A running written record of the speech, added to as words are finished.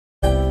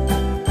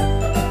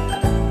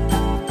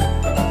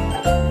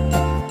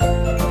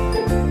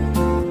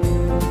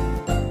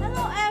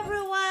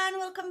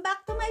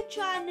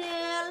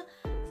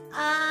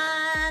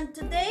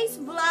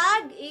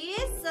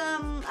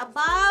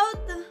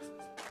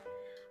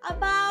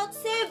about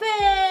savings.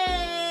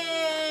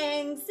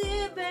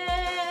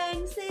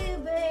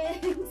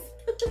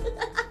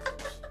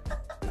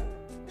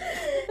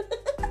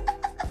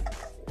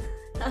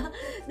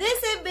 These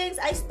savings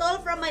I stole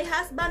from my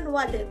husband's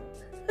wallet.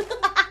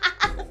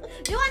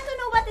 Do you want to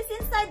know what is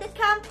inside the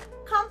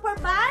camper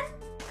van?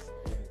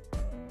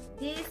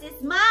 This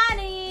is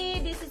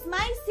money. This is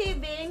my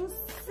savings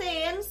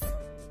since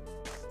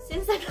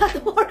I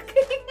got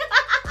working.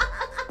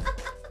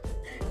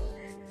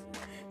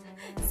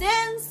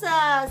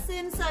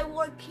 Since I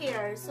work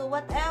here, so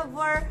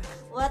whatever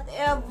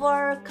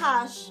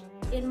cash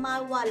in my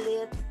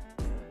wallet,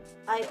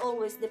 I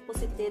always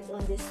deposited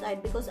on this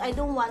side because I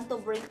don't want to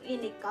bring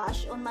any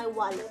cash on my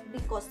wallet,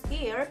 because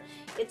here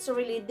it's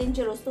really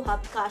dangerous to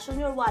have cash on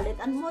your wallet,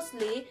 and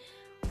mostly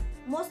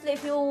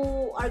if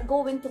you are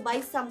going to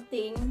buy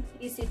something,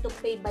 easy to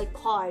pay by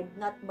card,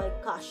 not by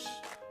cash,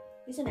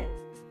 isn't it?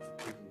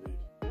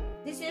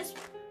 This is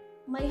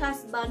my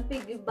husband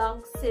piggy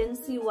bank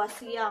since he was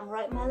young,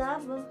 right, my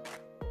love?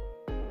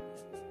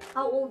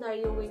 How old are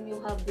you when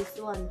you have this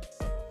one?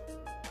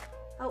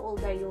 How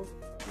old are you?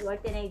 You are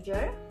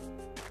teenager?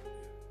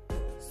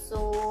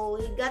 So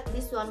he got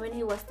this one when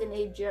he was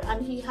teenager,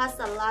 and he has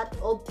a lot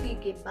of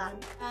piggy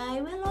bank. I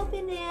will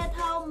open it.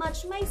 How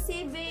much my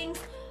savings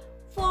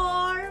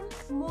for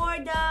more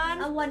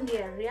than 1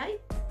 year, right?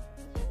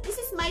 This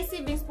is my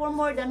savings for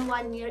more than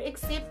 1 year,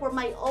 except for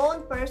my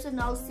own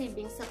personal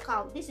savings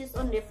account. This is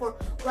only for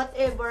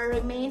whatever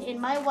remain in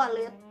my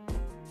wallet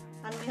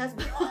and my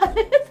husband's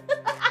wallet.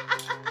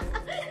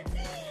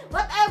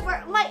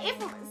 Whatever, if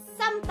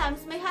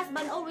sometimes my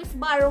husband always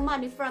borrow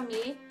money from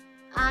me,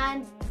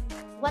 and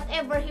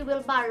whatever he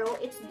will borrow,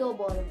 it's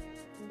double.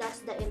 That's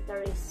the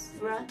interest,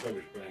 right?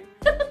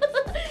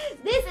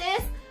 This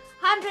is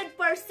 100%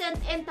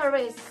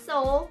 interest.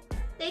 So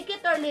take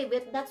it or leave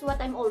it. That's what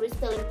I'm always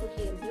telling to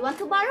him. You want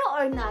to borrow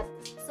or not?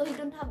 So he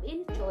don't have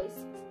any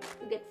choice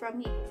to get from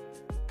me.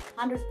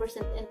 100%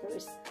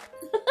 interest.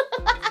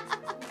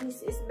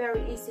 This is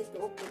very easy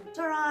to open.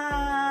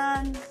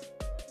 Taran!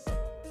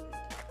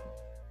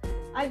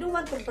 I don't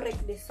want to break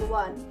this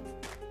one.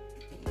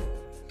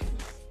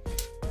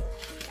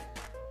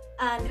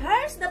 And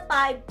here's the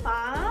 5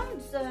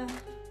 pounds.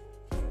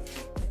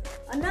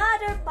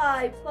 Another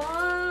 5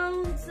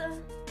 pounds.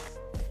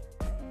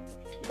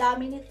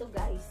 Dami nito,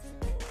 guys.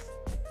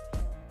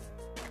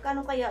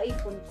 Kano kaya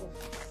ipon ko?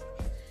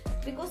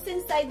 Because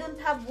since I don't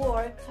have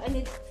work, I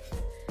need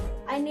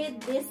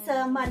this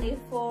money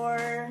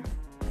for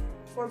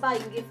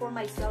buying gift for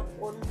myself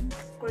on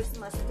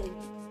Christmas Day,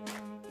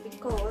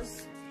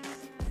 because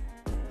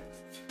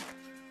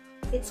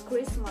it's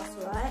Christmas,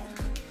 right?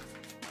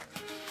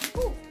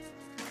 Ooh.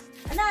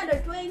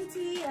 Another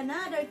 20,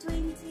 another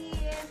 20.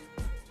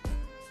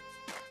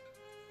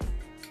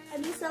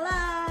 And it's a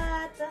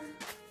lot.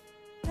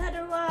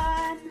 Another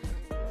one.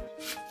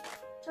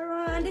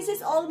 And this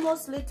is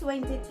almostly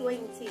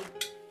 2020.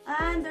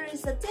 And there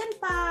is a 10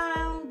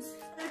 pounds.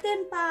 Another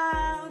 10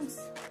 pounds.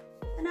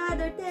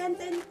 Another 10,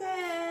 10,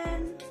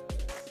 10.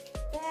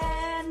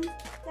 10,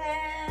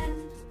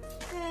 10,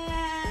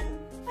 10.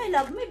 I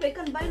love, maybe I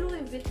can buy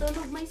Louis Vuitton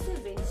of my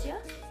savings, yeah?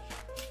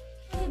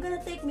 Are you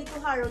gonna take me to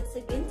Harrods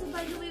again to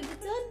buy Louis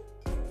Vuitton?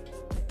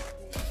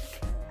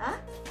 Huh?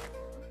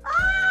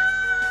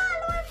 Ah!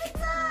 Louis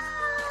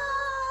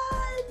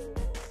Vuitton!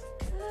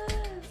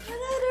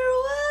 Another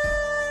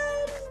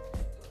one!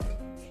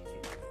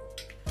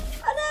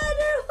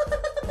 Another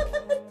one!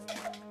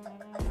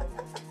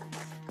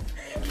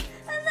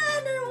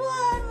 Another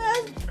one!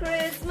 When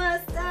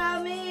Christmas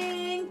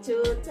coming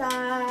to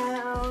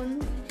town.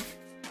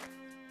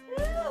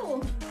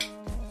 Oh!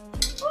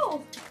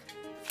 Oh!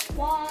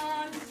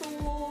 1,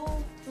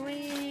 2,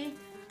 3,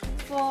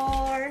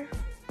 4,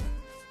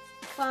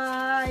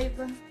 5,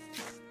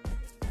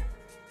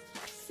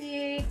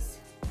 6,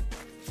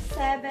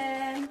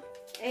 7,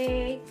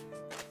 8,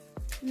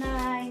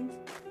 9,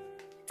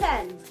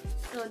 10.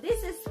 So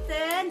this is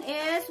 10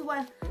 is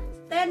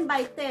 10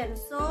 by 10.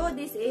 So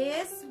this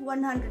is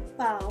 100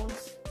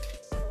 pounds.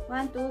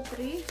 1, 2,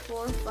 3,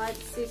 4, 5,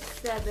 6,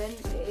 7,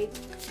 8,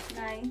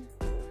 9.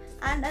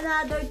 And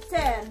another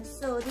 10.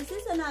 So this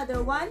is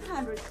another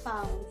 100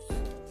 pounds.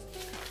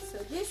 So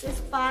this is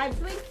 5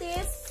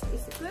 20s.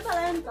 Is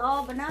equivalent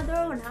of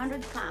another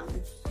 100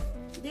 pounds.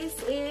 This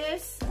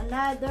is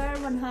another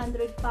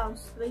 100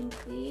 pounds.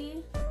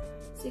 20,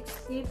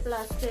 60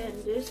 plus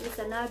 10. This is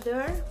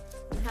another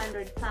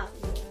 100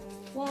 pounds.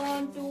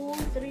 1, 2,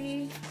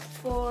 3,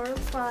 4,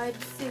 5,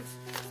 6,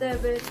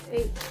 7,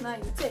 8,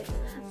 9, 10.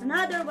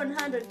 Another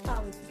 100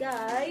 pounds,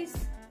 guys.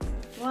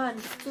 1,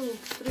 2,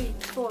 3,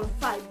 4,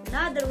 5.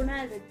 Another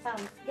 100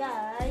 pounds,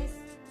 guys.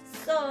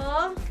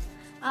 So,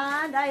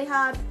 and I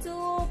have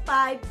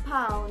 5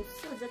 pounds.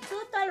 So the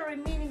total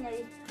remaining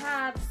I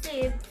have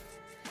saved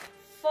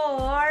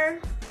for,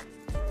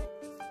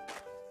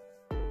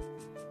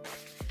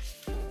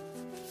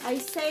 I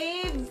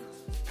saved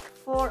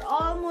for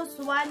almost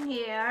 1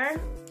 year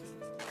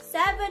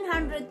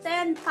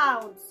 710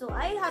 pounds. So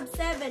I have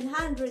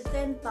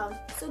 710 pounds.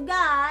 So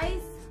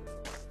guys,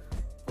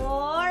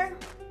 for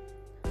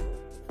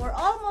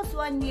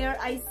last 1 year,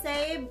 I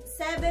saved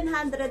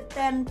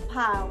 710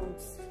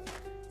 pounds.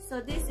 So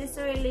this is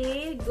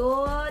really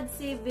good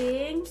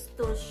savings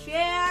to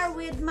share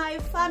with my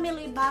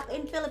family back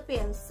in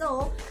Philippines.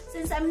 So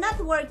since I'm not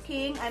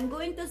working, I'm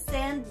going to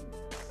send,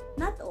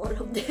 not all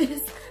of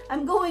this,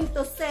 I'm going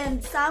to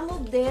send some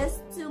of this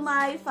to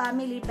my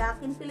family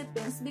back in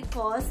Philippines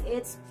because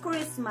it's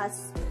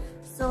Christmas.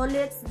 So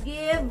let's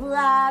give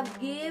love,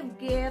 give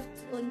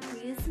gift on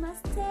Christmas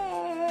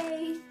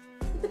Day.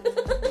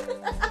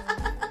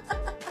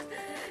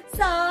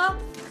 So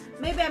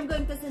maybe I'm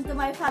going to send to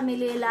my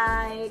family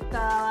like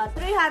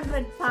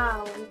 300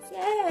 pounds.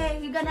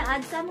 Yay! You gonna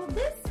add some of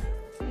this?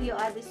 You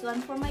add this one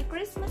for my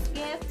Christmas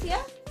gift,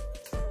 yeah?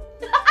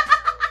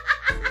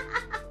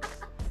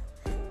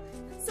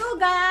 So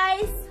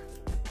guys,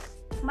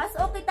 mas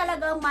okay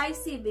talaga may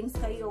savings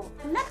kayo.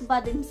 Not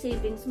bad in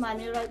savings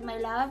money, right my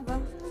love?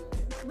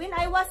 When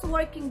I was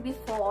working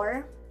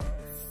before,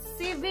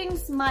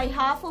 savings my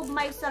half of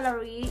my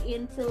salary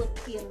in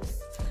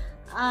Philippines.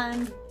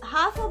 And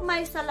half of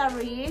my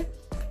salary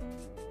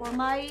for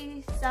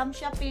my some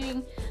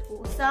shopping,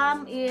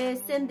 some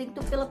is sending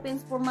to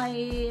Philippines for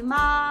my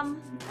mom,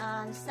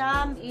 and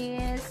some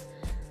is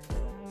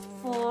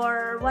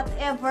for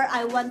whatever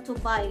I want to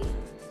buy,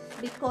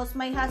 because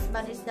my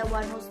husband is the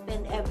one who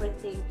spend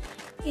everything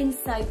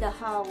inside the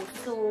house.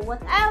 So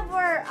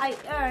whatever I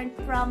earned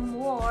from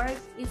work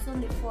is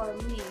only for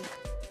me.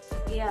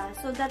 Yeah,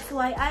 so that's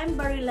why I'm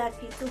very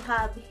lucky to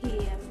have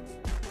him.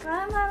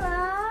 Right, my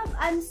love?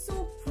 I'm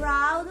so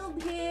proud of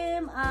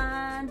him,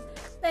 and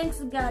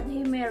thanks God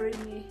he married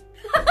me.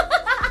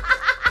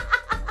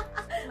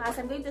 As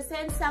I'm going to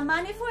send some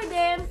money for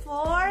them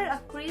for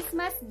a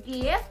Christmas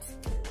gift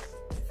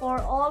for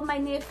all my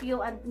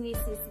nephew and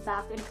nieces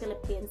back in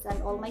Philippines and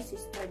all my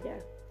sister there.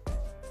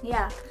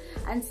 Yeah,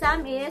 and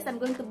some is I'm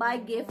going to buy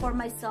gift for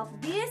myself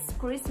this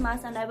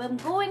Christmas, and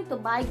I'm going to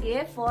buy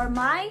gift for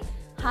my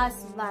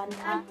husband.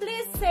 And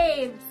please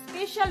save,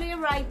 especially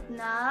right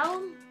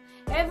now.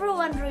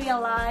 Everyone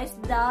realized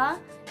the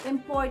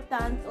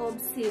importance of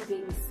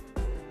savings.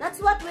 That's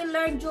what we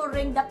learned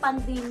during the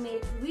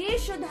pandemic. We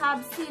should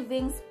have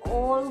savings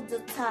all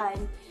the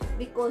time,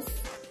 because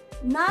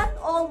not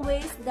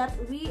always that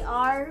we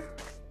are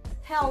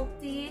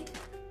healthy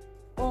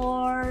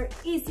or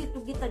easy to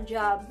get a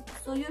job.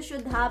 So you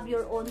should have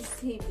your own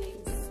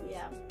savings.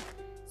 Yeah.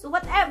 So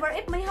whatever,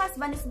 if my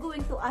husband is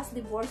going to ask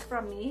divorce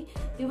from me,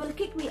 he will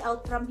kick me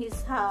out from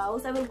his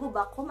house. I will go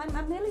back home. I'm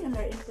a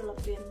millionaire in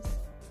Philippines.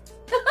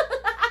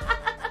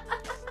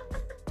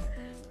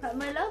 Right,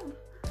 my love?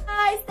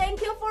 Guys,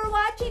 thank you for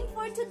watching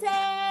for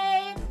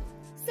today.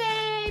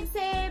 Save,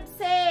 save,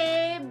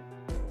 save.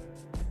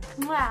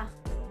 Mwah.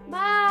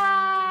 Bye.